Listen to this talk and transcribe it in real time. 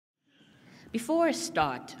Before I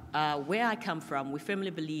start, where I come from, we firmly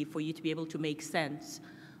believe for you to be able to make sense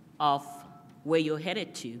of where you're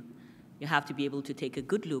headed to, you have to be able to take a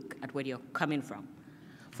good look at where you're coming from.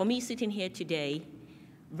 For me, sitting here today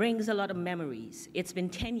brings a lot of memories. It's been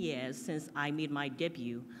 10 years since I made my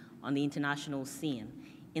debut on the international scene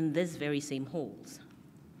in this very same halls.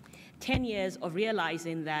 10 years of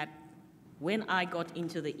realizing that when I got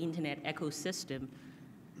into the internet ecosystem,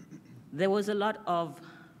 there was a lot of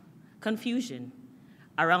confusion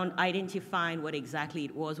around identifying what exactly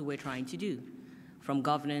it was we were trying to do, from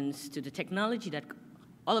governance to the technology that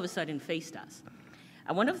all of a sudden faced us.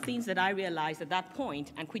 And one of the things that I realized at that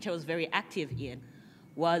point, and which I was very active in,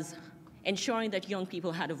 was ensuring that young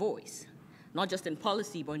people had a voice, not just in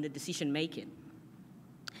policy, but in the decision making.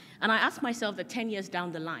 And I asked myself that 10 years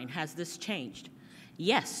down the line, has this changed?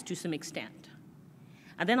 Yes, to some extent.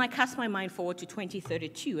 And then I cast my mind forward to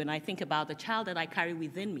 2032, and I think about the child that I carry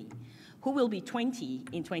within me, who will be 20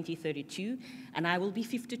 in 2032, and I will be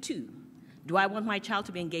 52. Do I want my child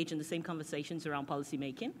to be engaged in the same conversations around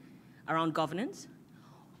policymaking, around governance?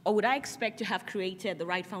 Or would I expect to have created the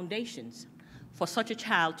right foundations for such a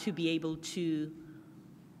child to be able to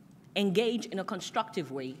engage in a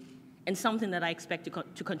constructive way in something that I expect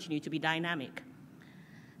to continue to be dynamic?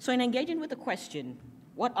 So in engaging with the question,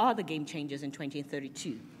 what are the game changers in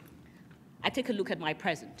 2032? I take a look at my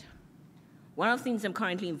present. One of the things I'm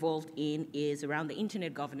currently involved in is around the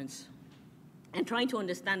internet governance and trying to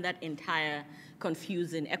understand that entire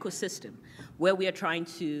confusing ecosystem where we are trying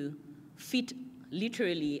to fit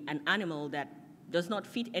literally an animal that does not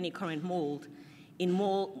fit any current mold in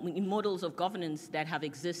models of governance that have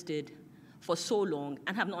existed for so long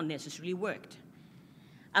and have not necessarily worked.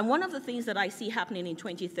 And one of the things that I see happening in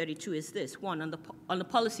 2032 is this. One, on the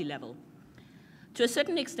policy level, to a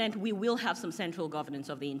certain extent, we will have some central governance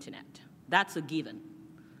of the internet. That's a given.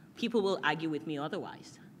 People will argue with me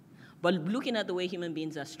otherwise. But looking at the way human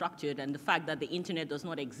beings are structured and the fact that the internet does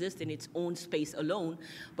not exist in its own space alone,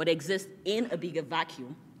 but exists in a bigger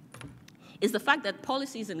vacuum, is the fact that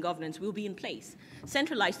policies and governance will be in place,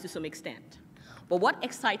 centralized to some extent. But what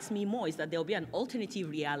excites me more is that there will be an alternative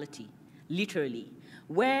reality, literally,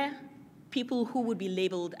 where people who would be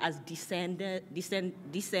labeled as dissents,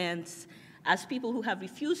 as people who have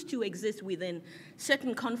refused to exist within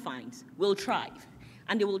certain confines, will thrive.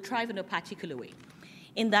 And they will thrive in a particular way,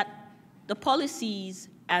 in that the policies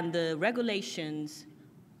and the regulations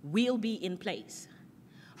will be in place.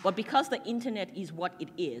 But because the internet is what it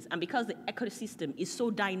is, and because the ecosystem is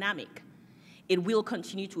so dynamic, it will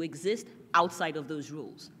continue to exist outside of those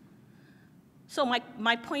rules. So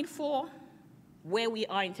my point for where we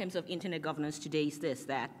are in terms of internet governance today is this,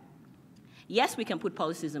 that yes, we can put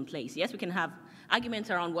policies in place. Yes, we can have arguments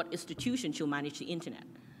around what institutions should manage the internet.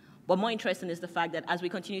 But more interesting is the fact that as we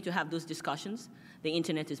continue to have those discussions, the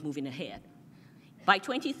internet is moving ahead. By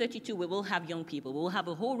 2032, we will have young people. We will have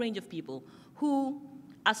a whole range of people who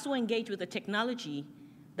are so engaged with the technology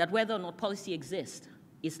that whether or not policy exists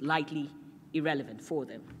is likely irrelevant for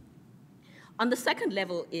them. On the second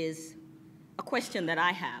level is a question that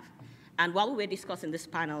I have. And while we were discussing this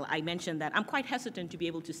panel, I mentioned that I'm quite hesitant to be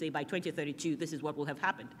able to say by 2032, this is what will have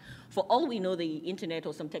happened. For all we know, the internet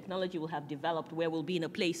or some technology will have developed where we'll be in a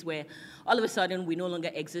place where all of a sudden we no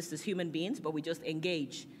longer exist as human beings, but we just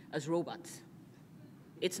engage as robots.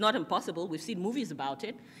 It's not impossible. We've seen movies about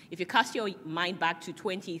it. If you cast your mind back to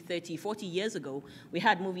 20, 30, 40 years ago, we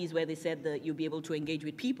had movies where they said that you'll be able to engage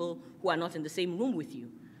with people who are not in the same room with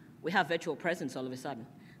you. We have virtual presence all of a sudden.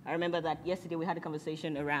 I remember that yesterday we had a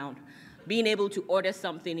conversation around being able to order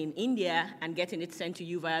something in India and getting it sent to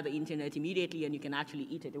you via the internet immediately, and you can actually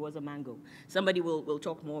eat it. It was a mango. Somebody will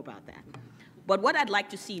talk more about that. But what I'd like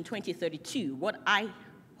to see in 2032, what I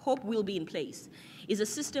hope will be in place, is a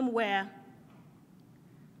system where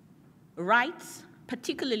rights,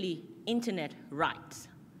 particularly internet rights,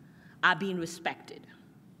 are being respected.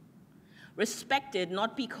 Respected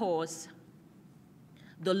not because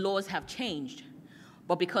the laws have changed,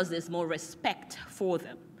 but because there's more respect for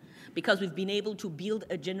them. Because we've been able to build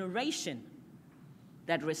a generation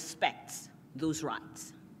that respects those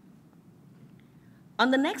rights. On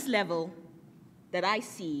the next level that I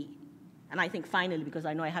see, and I think finally, because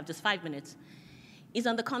I know I have just 5 minutes, is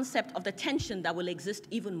on the concept of the tension that will exist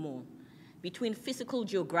even more between physical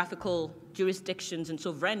geographical jurisdictions and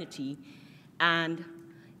sovereignty and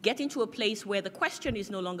getting to a place where the question is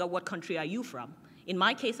no longer what country are you from. In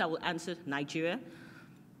my case, I will answer Nigeria.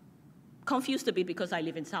 Confused a bit because I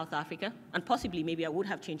live in South Africa, and possibly maybe I would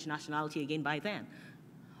have changed nationality again by then.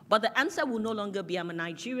 But the answer will no longer be I'm a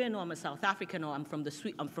Nigerian or I'm a South African or I'm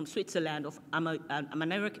from Switzerland or I'm an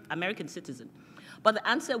American citizen. But the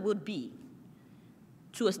answer would be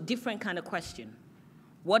to a different kind of question.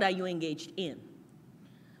 What are you engaged in?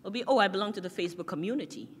 It'll be, oh, I belong to the Facebook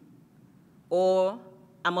community. Or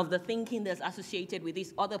I'm of the thinking that's associated with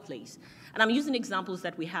this other place. And I'm using examples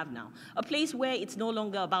that we have now. A place where it's no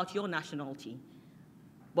longer about your nationality,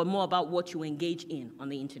 but more about what you engage in on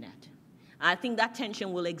the internet. I think that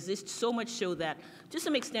tension will exist so much so that, to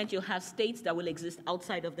some extent, you'll have states that will exist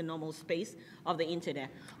outside of the normal space of the internet.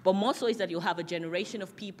 But more so is that you'll have a generation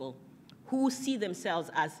of people who see themselves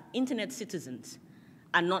as internet citizens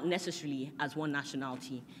and not necessarily as one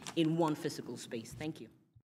nationality in one physical space. Thank you.